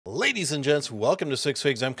Ladies and gents, welcome to Six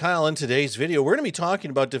Figs. I'm Kyle. In today's video, we're going to be talking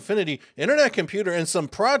about Dfinity, Internet Computer, and some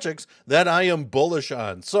projects that I am bullish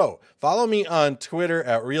on. So follow me on Twitter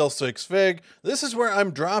at Real6Fig. This is where I'm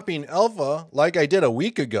dropping alpha like I did a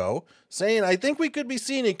week ago, saying I think we could be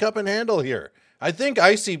seeing a cup and handle here. I think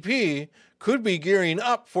ICP could be gearing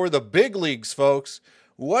up for the big leagues, folks.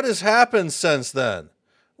 What has happened since then?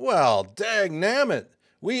 Well, dagnammit,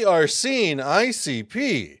 we are seeing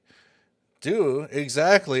ICP do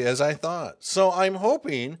exactly as I thought. So I'm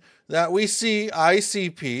hoping that we see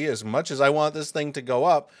ICP, as much as I want this thing to go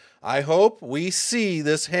up, I hope we see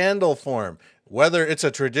this handle form, whether it's a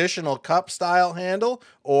traditional cup style handle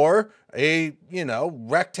or a,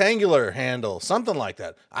 rectangular handle, something like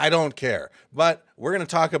that. I don't care. But we're going to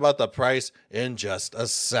talk about the price in just a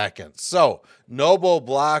second. So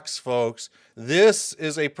Nobleblocks, folks, this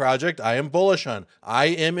is a project I am bullish on. I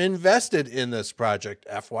am invested in this project,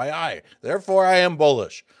 FYI. Therefore, I am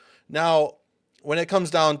bullish. Now, when it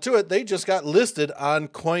comes down to it, they just got listed on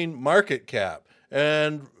CoinMarketCap.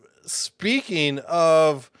 And speaking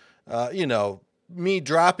of, me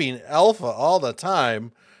dropping alpha all the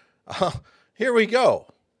time, here we go.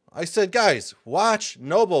 I said, guys, watch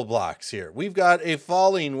Nobleblocks here. We've got a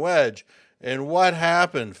falling wedge. And what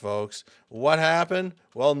happened, folks? What happened?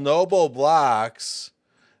 Well, Nobleblocks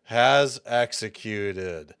has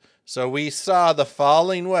executed. So we saw the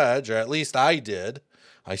falling wedge, or at least I did.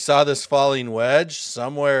 I saw this falling wedge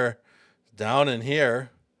somewhere down in here.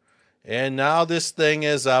 And now this thing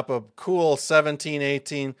is up a cool 17,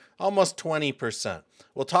 18, almost 20%.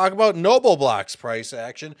 We'll talk about Nobleblocks price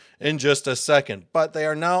action in just a second, but they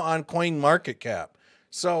are now on CoinMarketCap.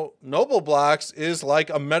 So Nobleblocks is like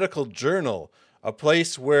a medical journal, a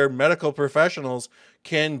place where medical professionals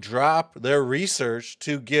can drop their research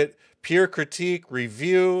to get peer critique,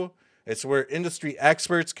 review. It's where industry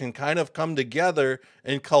experts can kind of come together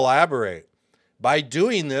and collaborate. By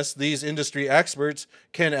doing this, these industry experts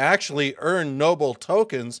can actually earn Noble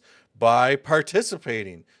tokens by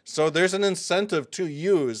participating. So there's an incentive to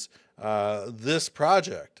use this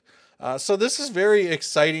project. So this is very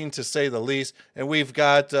exciting to say the least. And we've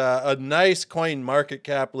got a nice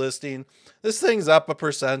CoinMarketCap listing. This thing's up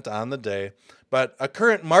 1% on the day, but a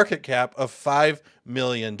current market cap of $5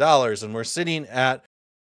 million. And we're sitting at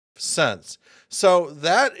cents. So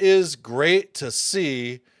that is great to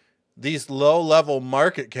see these low-level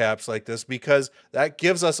market caps like this, because that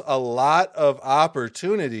gives us a lot of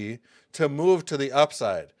opportunity to move to the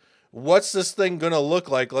upside. What's this thing going to look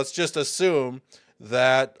like? Let's just assume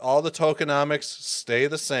that all the tokenomics stay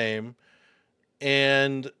the same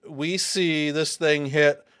and we see this thing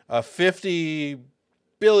hit a $50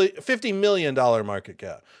 million market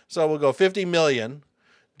cap. So we'll go 50 million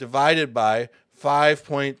divided by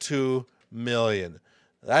 5.2 million.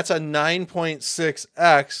 That's a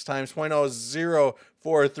 9.6x times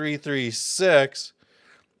 0.004336.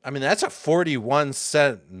 I mean, that's a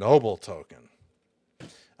 41-cent Noble token.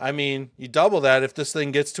 I mean, you double that if this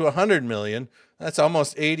thing gets to 100 million, that's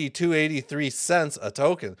almost 82, 83 cents a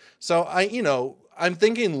token. So I'm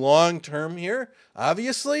thinking long-term here.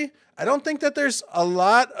 Obviously, I don't think that there's a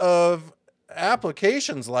lot of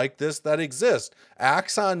applications like this that exist.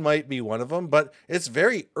 Axon might be one of them, but it's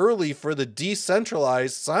very early for the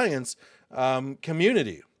decentralized science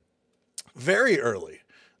community. Very early.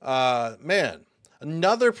 Man,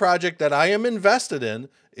 another project that I am invested in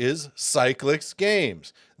is Cyclical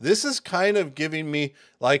Games. This is kind of giving me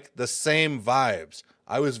like the same vibes.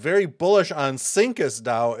 I was very bullish on Syncus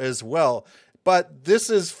DAO as well, but this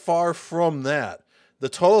is far from that. The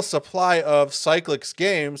total supply of Cyclical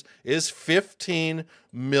Games is 15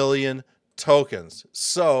 million tokens.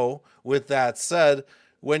 So with that said,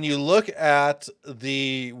 when you look at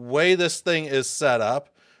the way this thing is set up,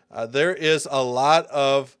 there is a lot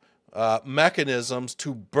of mechanisms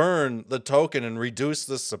to burn the token and reduce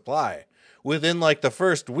the supply. Within like the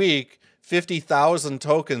first week, 50,000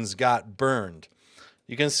 tokens got burned.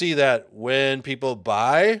 You can see that when people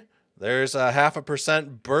buy, there's a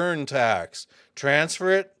 0.5% burn tax. Transfer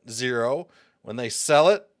it, 0. When they sell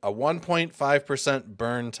it, a 1.5%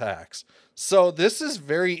 burn tax. So this is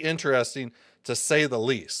very interesting to say the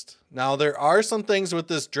least. Now, there are some things with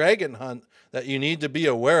this dragon hunt that you need to be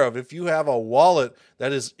aware of. If you have a wallet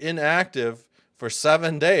that is inactive for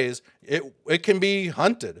 7 days, it can be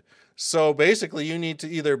hunted. So basically, you need to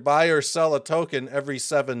either buy or sell a token every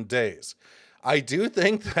 7 days. I do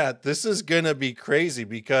think that this is going to be crazy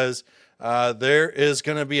because there is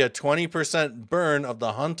going to be a 20% burn of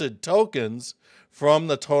the hunted tokens from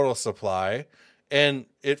the total supply. and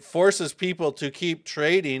it forces people to keep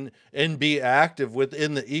trading and be active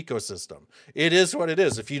within the ecosystem. It is what it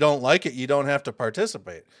is. If you don't like it, you don't have to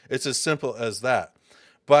participate. It's as simple as that.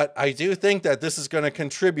 But I do think that this is going to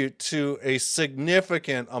contribute to a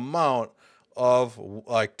significant amount of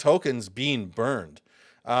like tokens being burned.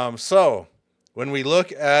 So when we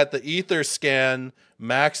look at the Etherscan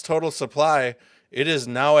max total supply, it is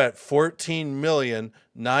now at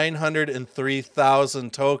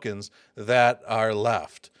 14,903,000 tokens that are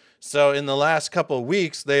left. So in the last couple of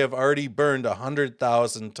weeks, they have already burned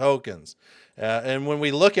 100,000 tokens. And when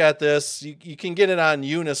we look at this, you can get it on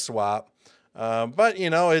Uniswap. But, you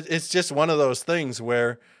know, it's just one of those things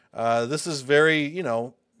where this is very, you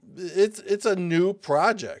know, it's a new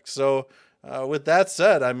project. So with that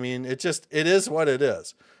said, I mean, it is what it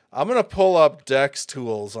is. I'm going to pull up Dex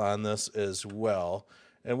tools on this as well,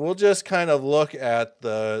 and we'll just kind of look at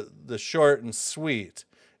the short and sweet.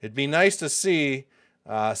 It'd be nice to see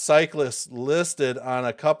Cyclists listed on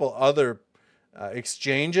a couple other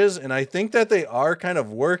exchanges, and I think that they are kind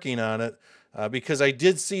of working on it because I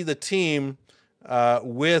did see the team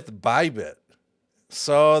with Bybit.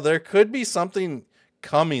 So there could be something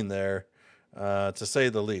coming there, to say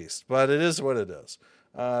the least, but it is what it is.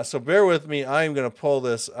 So bear with me. I'm going to pull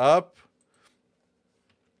this up.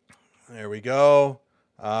 There we go.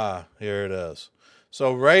 Here it is.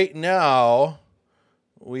 So right now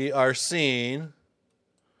we are seeing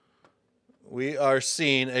a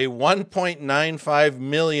 $1.95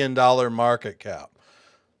 million market cap.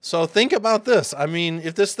 So think about this. I mean,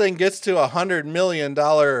 if this thing gets to $100 million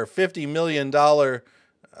or $50 million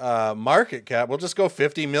market cap, we'll just go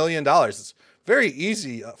 $50 million. It's very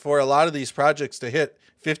easy for a lot of these projects to hit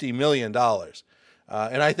 $50 million.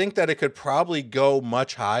 And I think that it could probably go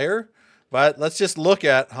much higher, but let's just look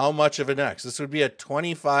at how much of an X. This would be a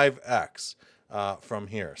 25X from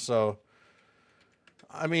here. So,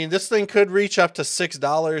 I mean, this thing could reach up to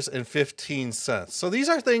 $6.15. So these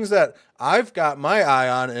are things that I've got my eye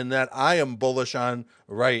on and that I am bullish on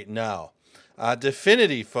right now.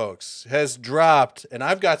 Dfinity, folks, has dropped, and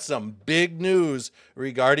I've got some big news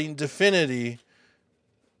regarding Dfinity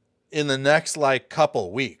in the next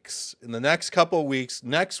couple weeks. In the next couple weeks,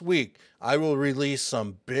 next week, I will release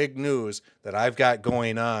some big news that I've got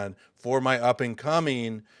going on for my up and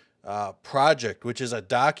coming project, which is a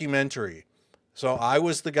documentary. So I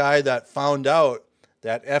was the guy that found out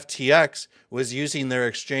that FTX was using their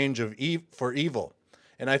exchange for evil.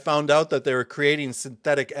 And I found out that they were creating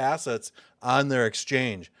synthetic assets on their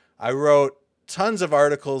exchange. I wrote tons of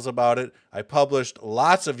articles about it. I published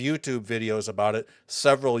lots of YouTube videos about it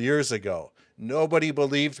several years ago. Nobody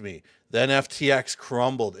believed me. Then FTX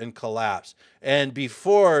crumbled and collapsed. And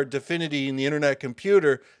before, Dfinity and the Internet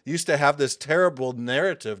Computer used to have this terrible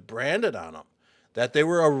narrative branded on them, that they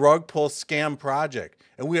were a rug pull scam project.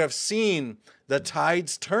 And we have seen the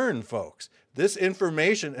tides turn, folks. This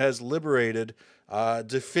information has liberated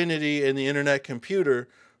Dfinity and the Internet Computer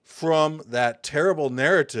from that terrible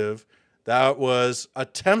narrative that was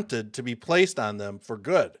attempted to be placed on them for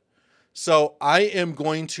good. So I am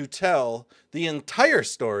going to tell the entire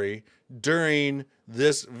story during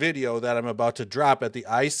this video that I'm about to drop at the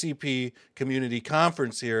ICP community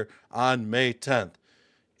conference here on May 10th.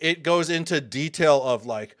 It goes into detail of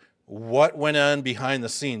what went on behind the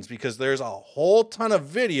scenes, because there's a whole ton of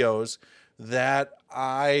videos that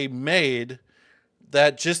I made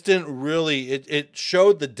that just didn't really, it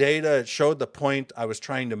showed the data, it showed the point I was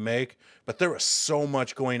trying to make, but there was so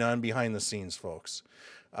much going on behind the scenes, folks.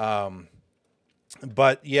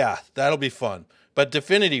 But yeah, that'll be fun. But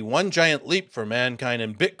Dfinity, one giant leap for mankind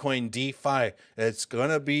in Bitcoin DeFi. It's going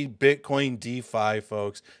to be Bitcoin DeFi,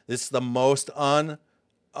 folks. This is the most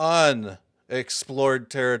unexplored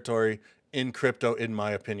territory in crypto, in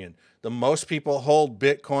my opinion. The most people hold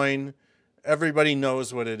Bitcoin. Everybody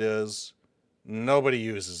knows what it is. Nobody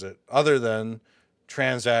uses it other than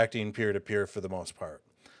transacting peer-to-peer for the most part.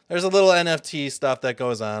 There's a little NFT stuff that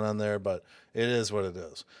goes on there, but it is what it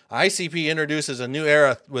is. ICP introduces a new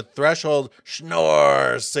era with threshold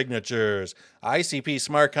Schnorr signatures. ICP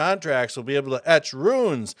smart contracts will be able to etch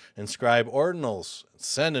runes, inscribe ordinals,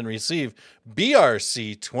 send and receive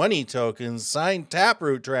BRC20 tokens, sign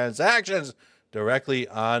Taproot transactions directly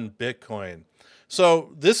on Bitcoin.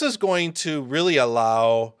 So this is going to really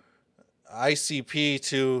allow ICP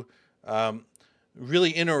to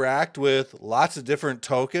really interact with lots of different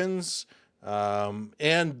tokens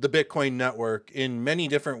and the Bitcoin network in many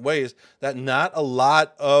different ways that not a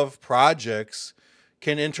lot of projects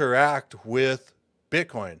can interact with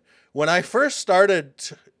Bitcoin. When I first started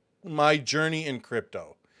my journey in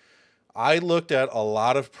crypto, I looked at a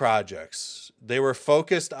lot of projects. They were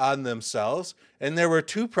focused on themselves, and there were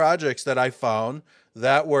two projects that I found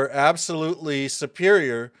that were absolutely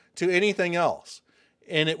superior to anything else.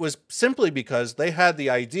 And it was simply because they had the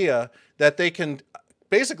idea that they can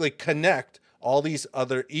basically connect all these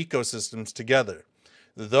other ecosystems together.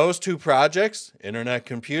 Those two projects, Internet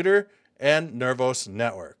Computer and Nervos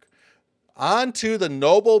Network. On to the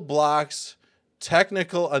Nobleblocks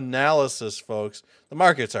technical analysis, folks. The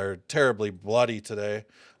markets are terribly bloody today,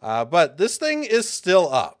 but this thing is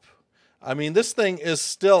still up. I mean, this thing is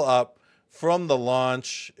still up from the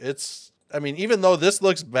launch. Even though this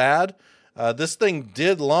looks bad, this thing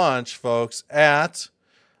did launch, folks, at,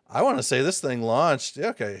 I want to say this thing launched.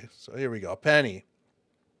 Okay, so here we go, penny.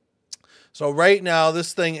 So right now,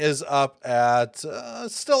 this thing is up at,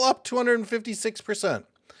 still up 256%.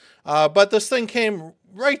 But this thing came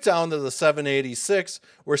right down to the 786.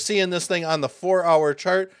 We're seeing this thing on the 4-hour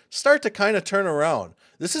chart start to kind of turn around.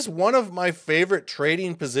 This is one of my favorite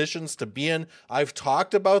trading positions to be in. I've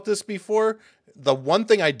talked about this before. The one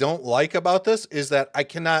thing I don't like about this is that I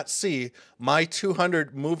cannot see my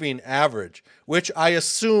 200 moving average, which I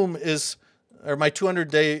assume is, or my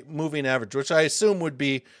 200-day moving average, which I assume would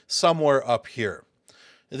be somewhere up here.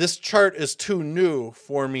 This chart is too new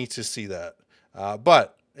for me to see that.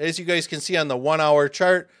 But as you guys can see on the 1-hour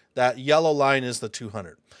chart, that yellow line is the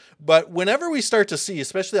 200. But whenever we start to see,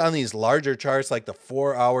 especially on these larger charts like the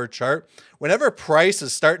 4-hour chart, whenever price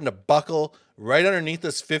is starting to buckle right underneath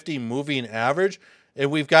this 50 moving average,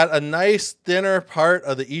 and we've got a nice thinner part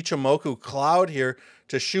of the Ichimoku cloud here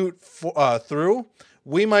to shoot through,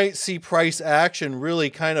 we might see price action really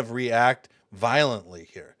kind of react violently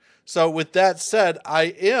here. So with that said, I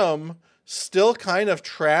am still kind of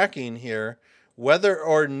tracking here whether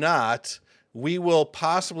or not we will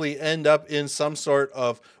possibly end up in some sort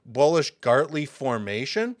of bullish Gartley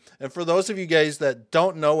formation. And for those of you guys that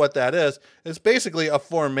don't know what that is, it's basically a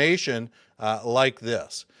formation like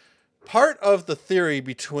this. Part of the theory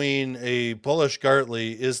between a bullish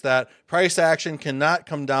Gartley is that price action cannot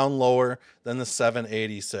come down lower than the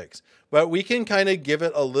 786. But we can kind of give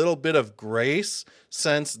it a little bit of grace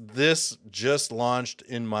since this just launched,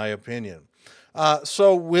 in my opinion.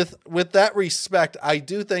 So with that respect, I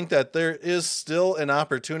do think that there is still an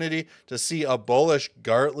opportunity to see a bullish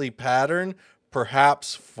Gartley pattern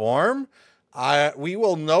perhaps form. We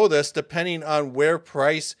will know this depending on where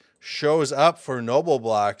price shows up for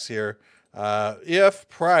Nobleblocks here. If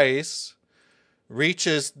price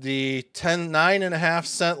reaches the 9.5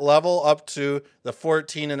 cent level up to the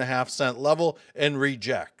 14.5 cent level and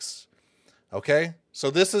rejects. Okay,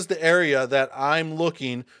 so this is the area that I'm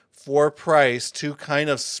looking for price to kind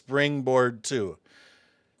of springboard to.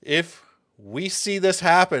 If we see this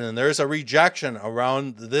happen and there's a rejection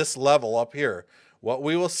around this level up here, what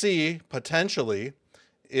we will see potentially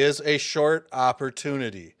is a short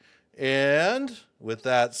opportunity. And with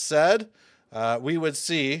that said, we would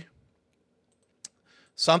see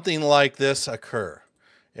something like this occur.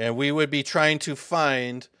 And we would be trying to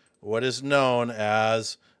find what is known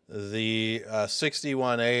as the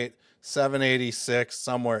 61.8, 786,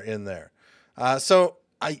 somewhere in there. So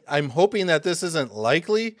I'm hoping that this isn't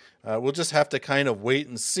likely. We'll just have to kind of wait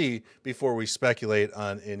and see before we speculate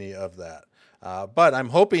on any of that. But I'm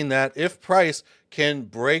hoping that if price can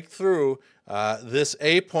break through this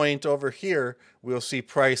A point over here, we'll see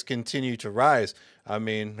price continue to rise. I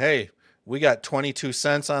mean, hey, we got 22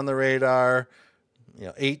 cents on the radar,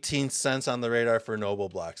 18 cents on the radar for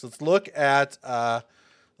Nobleblocks. Let's look at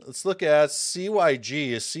CYG.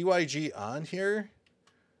 Is CYG on here?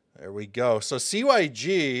 There we go. So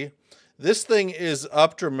CYG, this thing is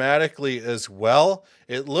up dramatically as well.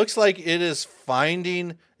 It looks like it is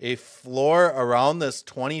finding a floor around this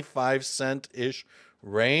 25 cent-ish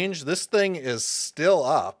range. This thing is still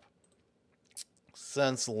up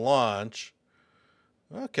since launch.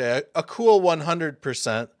 Okay, a cool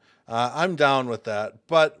 100%. I'm down with that.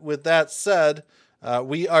 But with that said,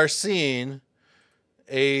 we are seeing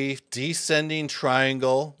a descending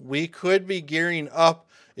triangle. We could be gearing up,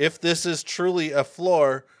 if this is truly a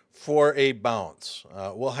floor, for a bounce.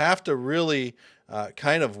 We'll have to really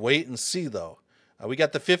kind of wait and see, though. We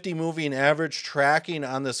got the 50 moving average tracking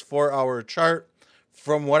on this 4-hour chart.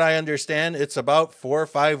 From what I understand, it's about 4 or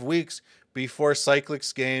 5 weeks before Cyclical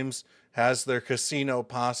Games has their casino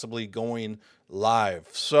possibly going live.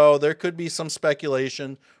 So there could be some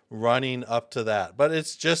speculation running up to that. But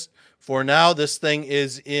it's just, for now, this thing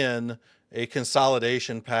is in a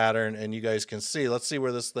consolidation pattern, and you guys can see. Let's see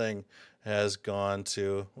where this thing has gone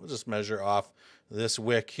to. We'll just measure off this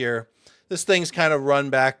wick here. This thing's kind of run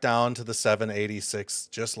back down to the 786,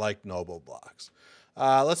 just like Nobleblocks.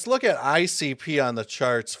 Let's look at ICP on the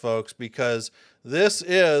charts, folks, because this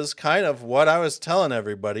is kind of what I was telling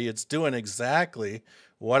everybody. It's doing exactly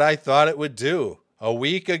what I thought it would do a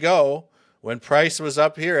week ago when price was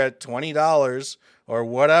up here at $20 or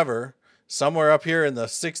whatever, somewhere up here in the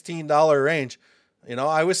 $16 range. You know,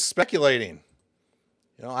 I was speculating.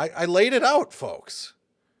 You know, I laid it out, folks.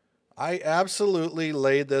 I absolutely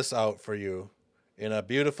laid this out for you in a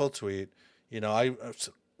beautiful tweet. You know, I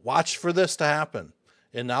watched for this to happen.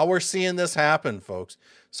 And now we're seeing this happen, folks.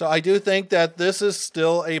 So I do think that this is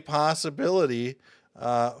still a possibility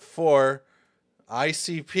for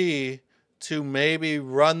ICP to maybe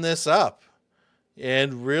run this up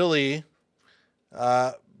and really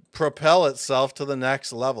propel itself to the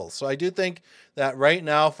next level. So I do think that right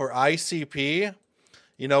now for ICP,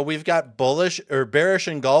 you know, we've got bullish or bearish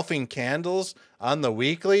engulfing candles on the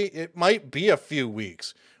weekly. It might be a few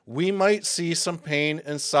weeks. We might see some pain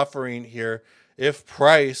and suffering here if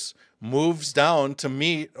price moves down to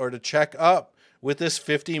meet or to check up with this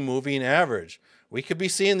 50 moving average. We could be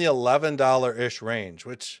seeing the $11-ish range,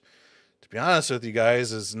 which, to be honest with you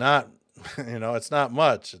guys, is not, you know, it's not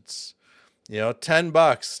much. It's, you know, $10,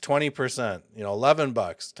 20%, you know, $11,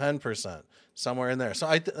 10%, somewhere in there. So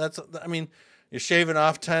I mean, you're shaving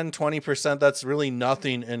off 10, 20%. That's really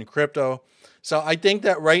nothing in crypto. So I think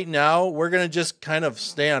that right now we're going to just kind of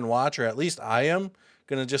stay on watch, or at least I am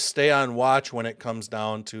going to just stay on watch when it comes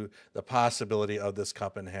down to the possibility of this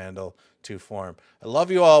cup and handle to form. I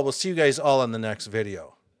love you all. We'll see you guys all in the next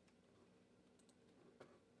video.